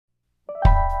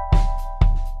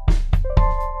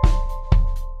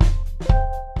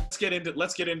get into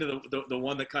the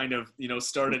one that kind of, you know,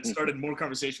 started more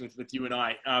conversation with you and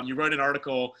I. You wrote an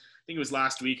article, I think it was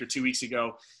last week or 2 weeks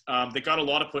ago, that got a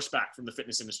lot of pushback from the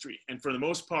fitness industry. And for the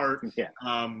most part,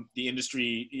 the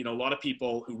industry, you know, a lot of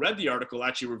people who read the article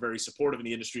actually were very supportive in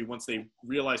the industry once they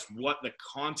realized what the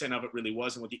content of it really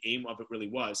was and what the aim of it really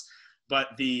was. But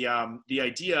the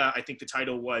idea, I think the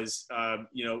title was,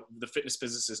 you know, the fitness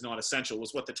business is not essential,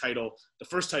 was what the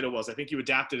first title was. I think you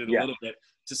adapted it a little bit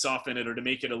to soften it or to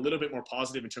make it a little bit more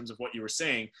positive in terms of what you were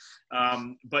saying.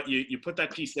 But you put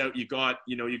that piece out, you got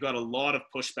a lot of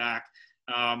pushback.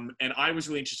 And I was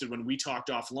really interested when we talked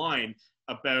offline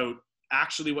about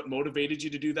actually what motivated you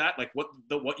to do that, like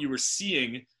what you were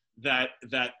seeing that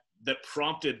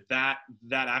prompted that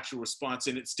actual response.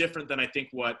 And it's different than I think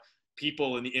what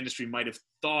people in the industry might have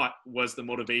thought was the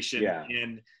motivation.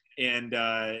 And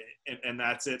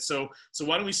that's it. So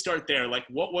why don't we start there? Like,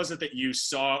 what was it that you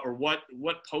saw, or what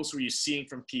posts were you seeing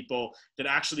from people that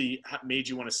actually made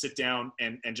you want to sit down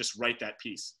and just write that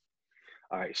piece?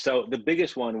 All right. So the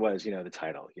biggest one was, you know, the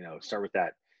title, you know, start with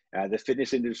that. The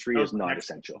fitness industry is not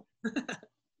essential.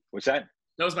 What's that?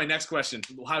 That was my next question.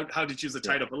 How did you choose the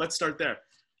title? But let's start there.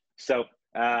 So,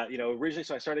 you know, originally,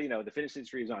 so I started, you know, the fitness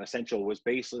industry is not essential was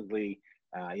basically,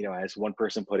 you know, as one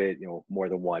person put it, you know, more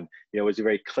than one, you know, it was a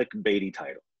very clickbaity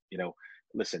title. You know,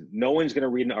 listen, no one's going to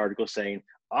read an article saying,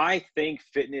 I think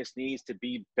fitness needs to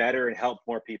be better and help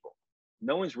more people.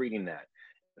 No one's reading that.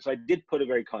 So I did put a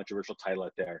very controversial title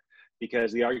out there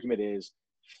because the argument is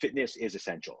fitness is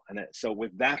essential. And so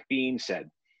with that being said,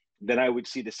 then I would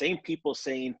see the same people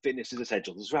saying fitness is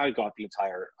essential. This is how I got the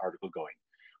entire article going.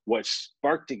 What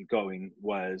sparked it going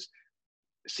was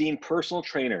seeing personal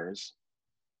trainers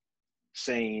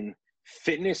saying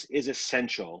fitness is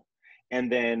essential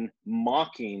and then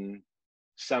mocking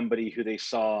somebody who they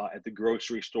saw at the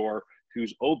grocery store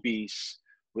who's obese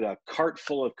with a cart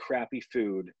full of crappy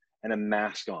food and a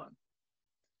mask on.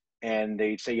 And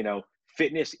they'd say, you know,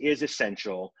 fitness is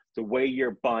essential. The way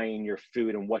you're buying your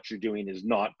food and what you're doing is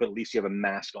not, but at least you have a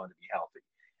mask on to be healthy.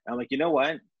 And I'm like, you know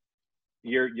what?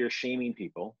 You're shaming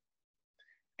people.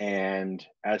 And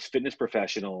as fitness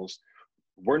professionals,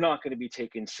 we're not going to be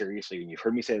taken seriously. And you've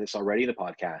heard me say this already in the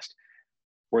podcast.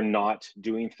 We're not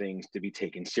doing things to be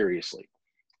taken seriously.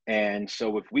 And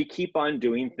so if we keep on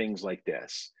doing things like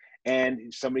this,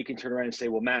 and somebody can turn around and say,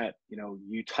 well, Matt, you know,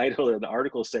 you titled an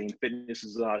article saying fitness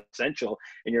is not essential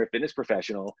and you're a fitness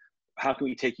professional, how can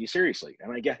we take you seriously?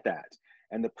 And I get that.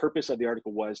 And the purpose of the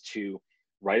article was to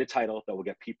write a title that will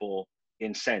get people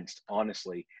incensed,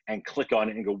 honestly, and click on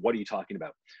it and go, what are you talking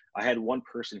about? I had one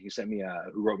person who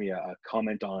wrote me a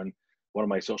comment on one of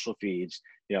my social feeds,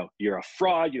 you know, you're a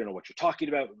fraud, you don't know what you're talking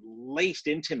about, laced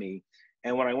into me.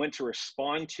 And when I went to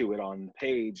respond to it on the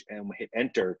page and hit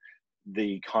enter,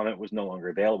 the comment was no longer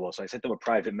available. So I sent them a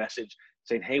private message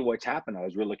saying, hey, what's happened? I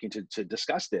was really looking to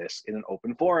discuss this in an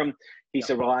open forum. He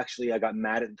said, well, actually, I got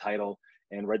mad at the title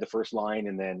and read the first line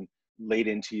and then laid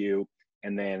into you.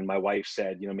 And then my wife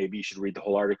said, you know, maybe you should read the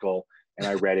whole article. And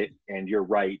I read it and you're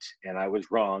right. And I was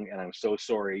wrong. And I'm so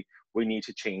sorry. We need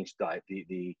to change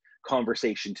the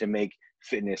conversation to make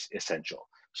fitness essential.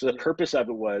 So the purpose of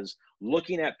it was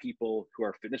looking at people who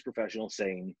are fitness professionals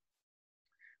saying,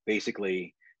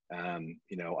 basically,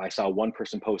 you know, I saw one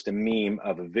person post a meme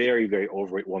of a very, very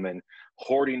overweight woman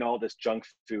hoarding all this junk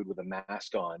food with a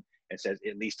mask on and says,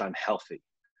 at least I'm healthy.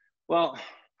 Well,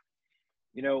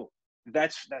 you know,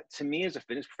 that to me as a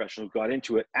fitness professional who got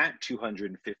into it at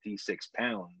 256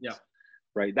 pounds,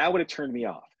 right? That would have turned me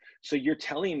off. So you're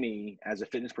telling me as a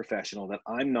fitness professional that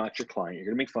I'm not your client. You're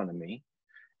going to make fun of me.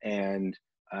 And,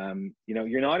 you know,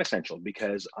 you're not essential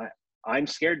because I'm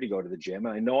scared to go to the gym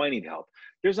and I know I need help.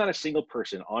 There's not a single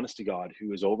person, honest to God,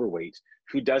 who is overweight,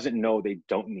 who doesn't know they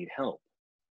don't need help.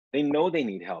 They know they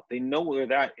need help. They know where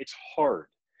that it's hard.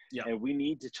 And we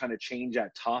need to try to change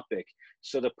that topic.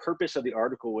 So the purpose of the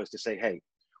article was to say, hey,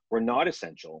 we're not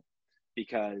essential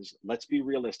because let's be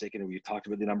realistic. And we've talked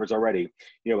about the numbers already.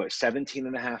 You know,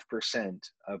 17.5%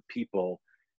 of people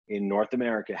in North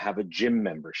America have a gym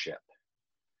membership.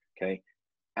 Okay.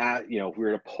 You know, if we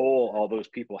were to poll all those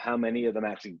people, how many of them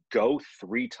actually go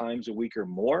 3 times a week or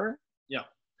more?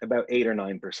 About 8 or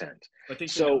 9%. I think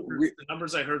so. The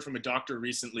numbers I heard from a doctor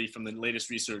recently from the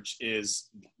latest research is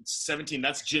 17.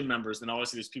 That's gym members. And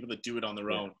obviously there's people that do it on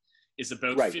their own. Is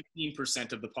about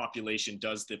 15% of the population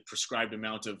does the prescribed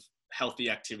amount of healthy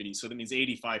activity. So that means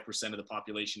 85% of the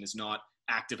population is not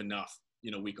active enough, you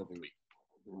know, week over week.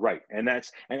 Right. And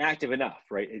that's active enough,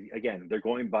 right? Again, they're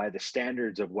going by the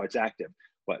standards of what's active.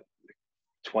 What,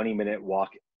 20-minute walk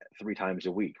 3 times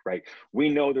a week, right? We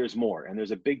know there's more and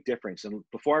there's a big difference. And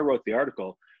before I wrote the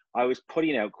article, I was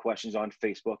putting out questions on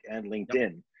Facebook and Yep.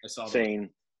 LinkedIn I saw those. saying,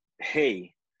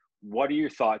 hey, what are your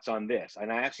thoughts on this?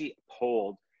 And I actually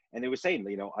polled, and they were saying,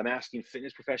 I'm asking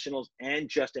fitness professionals and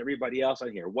just everybody else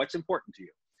on here, what's important to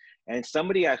you? And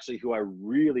somebody actually who I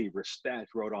really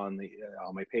respect wrote on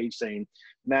my page saying,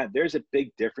 Matt, there's a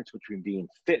big difference between being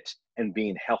fit and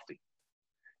being healthy.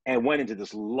 And went into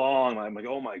this long, I'm like,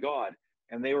 oh my God.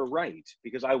 And they were right,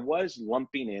 because I was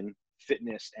lumping in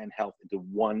fitness and health into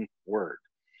one word.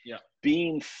 Yeah.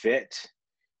 Being fit,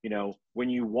 when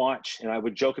you watch, and I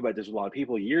would joke about this with a lot of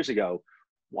people years ago,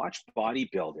 watch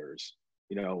bodybuilders,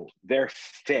 they're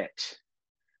fit.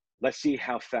 Let's see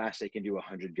how fast they can do a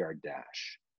 100-yard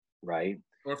dash, right?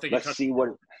 Or if they can Let's touch see what,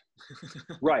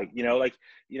 right.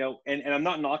 And I'm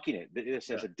not knocking it. This is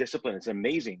Yeah. a discipline. It's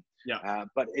amazing. Yeah.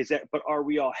 But are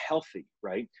we all healthy,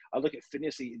 right? I look at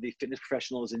fitness, the fitness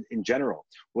professionals in general.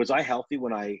 Was I healthy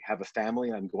when I have a family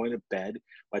and I'm going to bed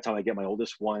by the time I get my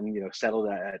oldest one, settled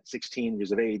at 16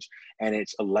 years of age, and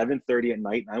it's 11:30 at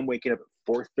night and I'm waking up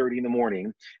at 4:30 in the morning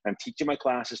and I'm teaching my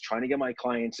classes, trying to get my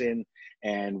clients in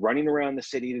and running around the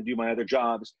city to do my other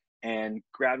jobs and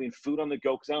grabbing food on the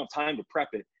go because I don't have time to prep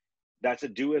it. That's a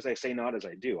do as I say, not as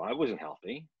I do. I wasn't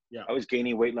healthy. Yeah. I was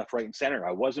gaining weight left, right, and center.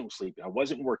 I wasn't sleeping. I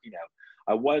wasn't working out.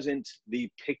 I wasn't the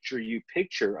picture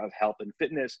of health and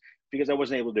fitness because I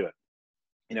wasn't able to do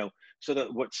it. So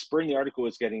that what spurred the article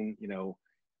was getting,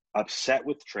 upset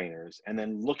with trainers and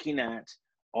then looking at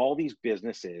all these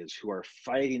businesses who are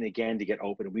fighting again to get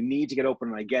open. We need to get open,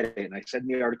 and I get it. And I said in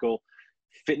the article,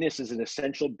 fitness is an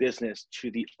essential business to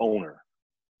the owner.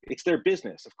 It's their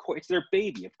business. Of course, it's their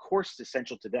baby. Of course, it's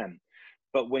essential to them.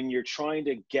 But when you're trying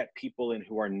to get people in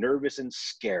who are nervous and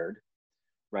scared,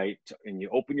 right, and you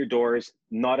open your doors,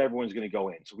 not everyone's going to go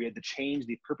in. So we had to change.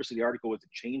 The purpose of the article was to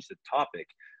change the topic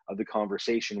of the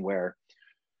conversation where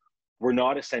we're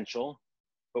not essential,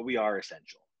 but we are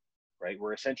essential, right?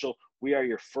 We're essential. We are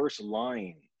your first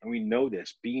line. And we know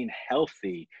this. Being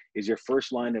healthy is your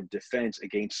first line of defense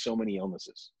against so many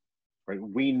illnesses, right?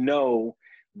 We know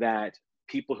that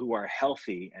people who are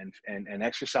healthy and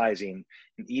exercising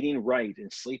and eating right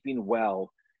and sleeping well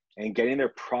and getting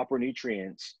their proper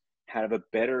nutrients have a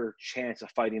better chance of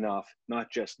fighting off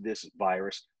not just this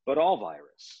virus, but all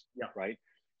virus, Yeah. right?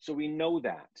 So we know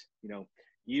that,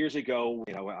 years ago,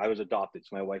 I was adopted.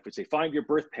 So my wife would say, find your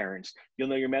birth parents, you'll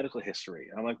know your medical history.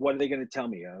 And I'm like, what are they going to tell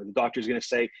me? The doctor's going to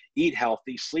say, eat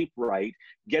healthy, sleep right,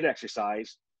 get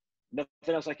exercise.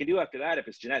 Nothing else I can do after that if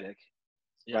it's genetic.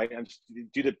 Yeah. Right? And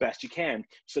do the best you can.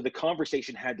 So the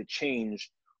conversation had to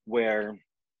change where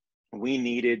we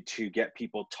needed to get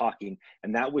people talking.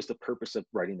 And that was the purpose of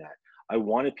writing that. I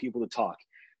wanted people to talk.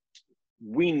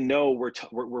 We know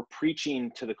we're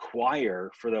preaching to the choir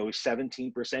for those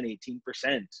 17%,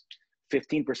 18%,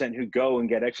 15% who go and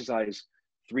get exercise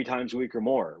 3 times a week or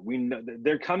more. We know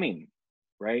they're coming,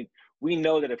 right? We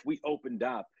know that if we opened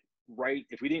up, right,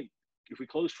 if we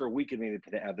closed for a week of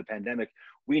the pandemic,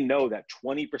 we know that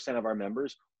 20% of our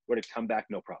members would have come back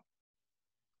no problem.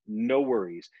 No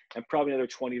worries. And probably another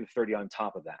 20 to 30 on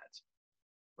top of that,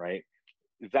 right?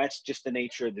 That's just the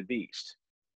nature of the beast.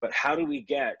 But how do we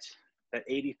get that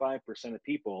 85% of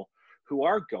people who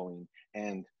are going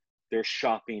and they're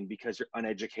shopping because they're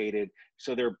uneducated,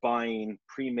 so they're buying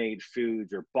pre-made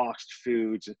foods or boxed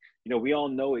foods? We all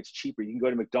know it's cheaper. You can go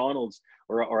to McDonald's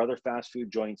or other fast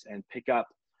food joints and pick up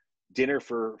dinner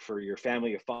for your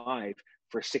family of 5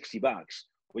 for $60.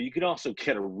 Well, you can also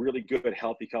get a really good,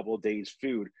 healthy couple of days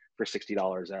food for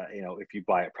 $60, if you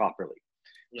buy it properly.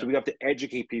 Yeah. So we have to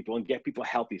educate people and get people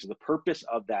healthy. So the purpose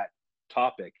of that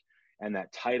topic and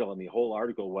that title and the whole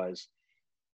article was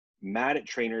mad at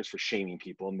trainers for shaming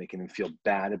people and making them feel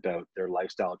bad about their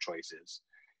lifestyle choices.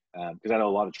 Because I know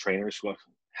a lot of trainers who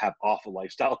have awful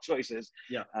lifestyle choices.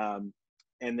 Yeah.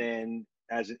 And then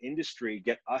as an industry,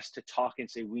 get us to talk and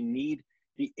say, we need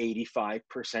the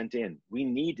 85% in.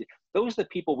 Those are the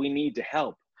people we need to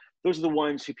help. Those are the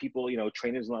ones who people,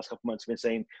 trainers in the last couple months have been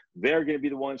saying, they're going to be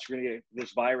the ones who are going to get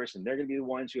this virus, and they're going to be the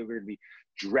ones who are going to be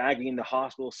dragging the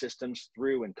hospital systems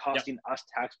through and costing us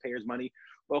taxpayers money.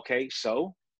 Okay,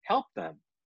 so help them.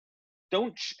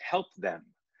 Don't help them.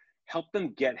 Help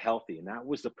them get healthy. And that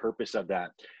was the purpose of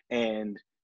that. And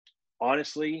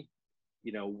honestly,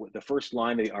 the first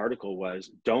line of the article was,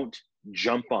 don't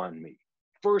jump on me.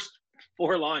 First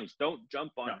 4 lines, don't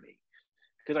jump on me.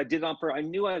 Because I did it on purpose. I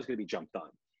knew I was going to be jumped on.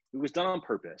 It was done on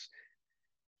purpose,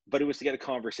 but it was to get a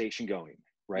conversation going,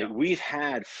 right? Yeah. We've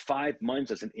had 5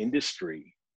 months as an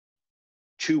industry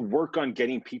to work on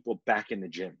getting people back in the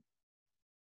gym.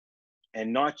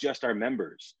 And not just our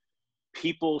members.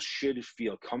 People should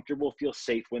feel comfortable, feel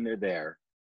safe when they're there.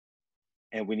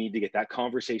 And we need to get that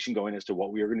conversation going as to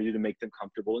what we are going to do to make them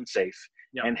comfortable and safe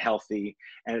and healthy.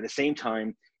 And at the same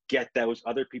time, get those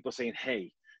other people saying,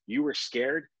 hey, you were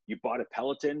scared, you bought a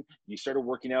Peloton, you started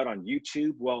working out on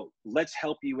YouTube. Well, let's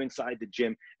help you inside the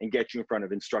gym and get you in front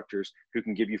of instructors who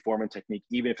can give you form and technique,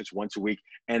 even if it's once a week.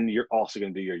 And you're also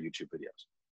going to do your YouTube videos.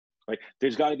 Right?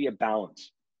 There's got to be a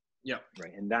balance. Yeah.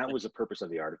 Right. And that was the purpose of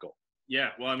the article. Yeah.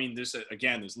 Well, I mean, there's a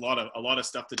lot of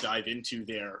stuff to dive into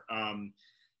there. I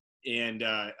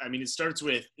mean, it starts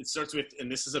with,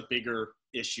 and this is a bigger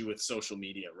issue with social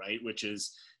media, right? Which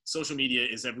is social media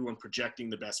is everyone projecting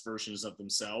the best versions of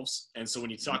themselves. And so when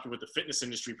you talk about the fitness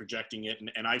industry projecting it,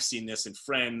 and I've seen this in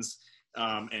friends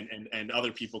and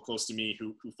other people close to me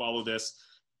who follow this,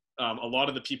 a lot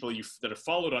of the people that are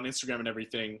followed on Instagram and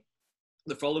everything,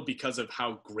 they're followed because of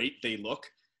how great they look.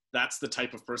 That's the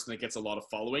type of person that gets a lot of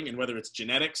following. And whether it's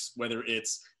genetics, whether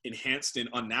it's enhanced in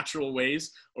unnatural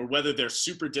ways, or whether they're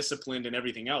super disciplined and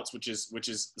everything else, which is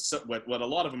what a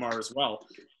lot of them are as well,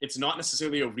 it's not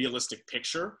necessarily a realistic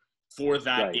picture for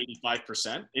that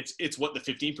 85%. It's what the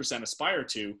 15% aspire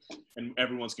to and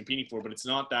everyone's competing for, but it's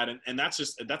not that. And that's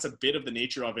a bit of the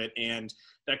nature of it. And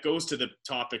that goes to the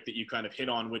topic that you kind of hit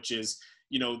on, which is,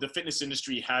 the fitness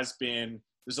industry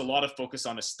there's a lot of focus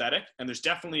on aesthetic, and there's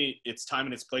definitely its time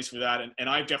and its place for that. And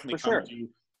I've definitely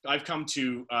come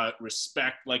to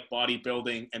respect like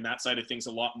bodybuilding and that side of things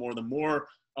a lot more. The more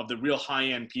of the real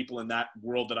high-end people in that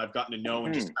world that I've gotten to know,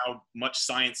 and just how much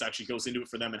science actually goes into it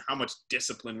for them, and how much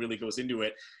discipline really goes into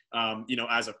it.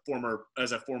 As a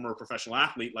former professional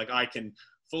athlete, like I can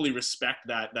fully respect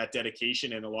that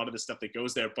dedication and a lot of the stuff that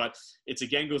goes there. But it's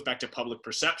again goes back to public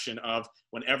perception of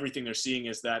when everything they're seeing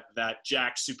is that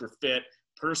jacked, super fit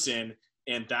person,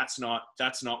 and that's not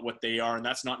what they are, and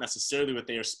that's not necessarily what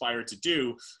they aspire to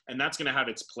do. And that's going to have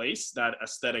its place, that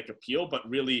aesthetic appeal, but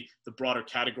really the broader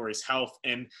category is health.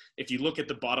 And if you look at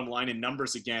the bottom line in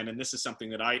numbers again, and this is something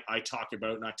that I talk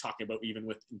about, and I talk about even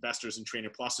with investors in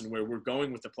Trainer Plus and where we're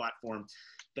going with the platform,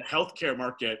 the healthcare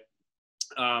market,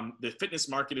 the fitness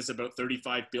market is about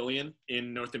 35 billion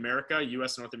in North America,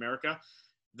 US North America.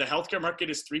 The healthcare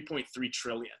market is 3.3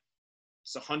 trillion.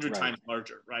 It's 100 times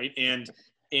larger, right?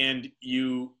 And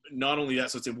you not only that,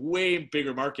 so it's a way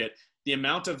bigger market. The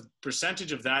amount of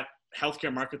percentage of that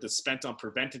healthcare market that's spent on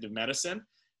preventative medicine,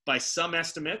 by some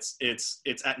estimates, it's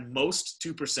at most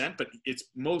 2%, but it's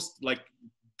most like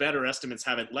better estimates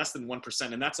have it less than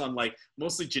 1%. And that's on like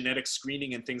mostly genetic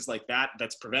screening and things like that.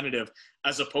 That's preventative,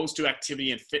 as opposed to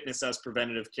activity and fitness as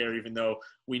preventative care, even though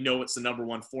we know it's the number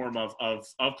one form of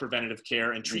preventative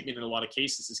care, and treatment in a lot of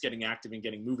cases is getting active and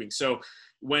getting moving. So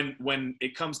when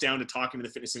it comes down to talking to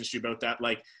the fitness industry about that,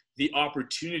 like the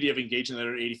opportunity of engaging that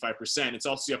at 85%, it's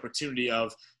also the opportunity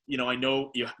of, I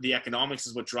know the economics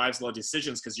is what drives a lot of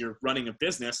decisions, because you're running a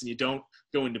business and you don't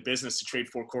go into business to trade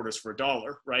 4 quarters for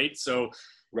 $1, right? So,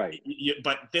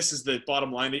 but this is the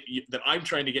bottom line that I'm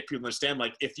trying to get people to understand.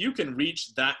 Like, if you can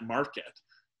reach that market,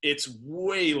 it's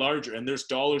way larger, and there's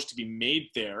dollars to be made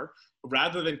there,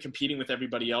 rather than competing with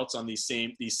everybody else on these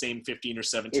same 15 or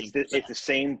 17. It's the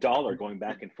same dollar going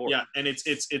back and forth. Yeah, and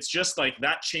it's just like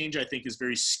that change, I think, is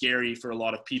very scary for a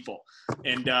lot of people.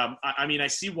 And I mean, I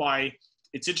see why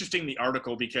it's interesting, the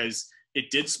article, because it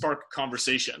did spark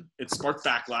conversation. It sparked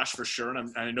backlash for sure, and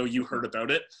I know you heard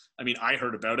about it. I mean, I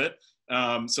heard about it,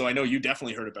 so I know you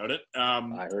definitely heard about it.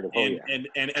 I heard about it.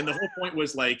 And the whole point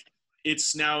was like, it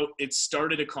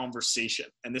started a conversation,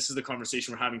 and this is the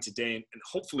conversation we're having today, and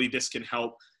hopefully this can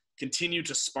help continue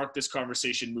to spark this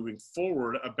conversation moving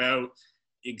forward about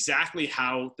exactly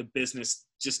how the business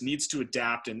just needs to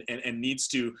adapt and needs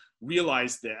to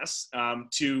realize this,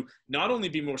 to not only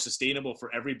be more sustainable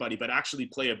for everybody, but actually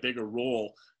play a bigger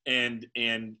role and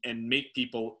make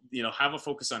people, have a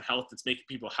focus on health that's making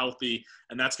people healthy.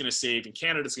 And that's going to save, in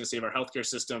Canada, it's going to save our healthcare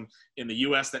system. In the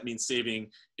US, that means saving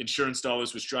insurance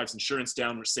dollars, which drives insurance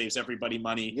down, which saves everybody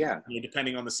money,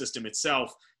 depending on the system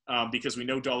itself, because we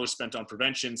know dollars spent on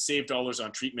prevention save dollars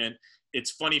on treatment.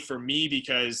 It's funny for me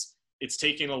because it's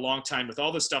taken a long time with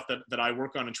all the stuff that I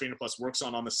work on and Trainer Plus works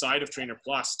on the side of Trainer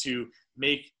Plus to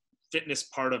make fitness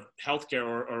part of healthcare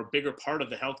or a bigger part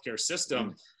of the healthcare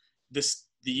system.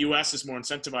 The US is more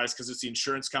incentivized because it's the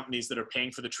insurance companies that are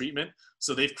paying for the treatment.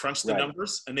 So they've crunched the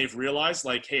numbers, and they've realized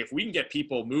like, hey, if we can get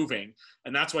people moving,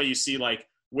 and that's why you see like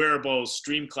wearables,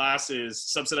 stream classes,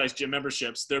 subsidized gym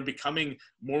memberships, they're becoming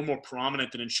more and more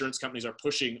prominent, that insurance companies are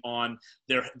pushing on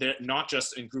their not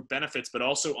just in group benefits, but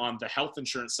also on the health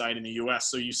insurance side in the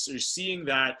US. So you're seeing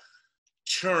that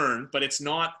churn, but it's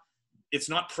not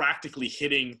practically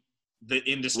hitting the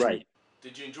industry. Right.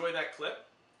 Did you enjoy that clip?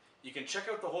 You can check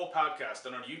out the whole podcast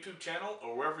on our YouTube channel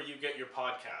or wherever you get your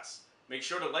podcasts. Make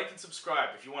sure to like and subscribe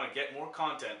if you want to get more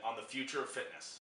content on the future of fitness.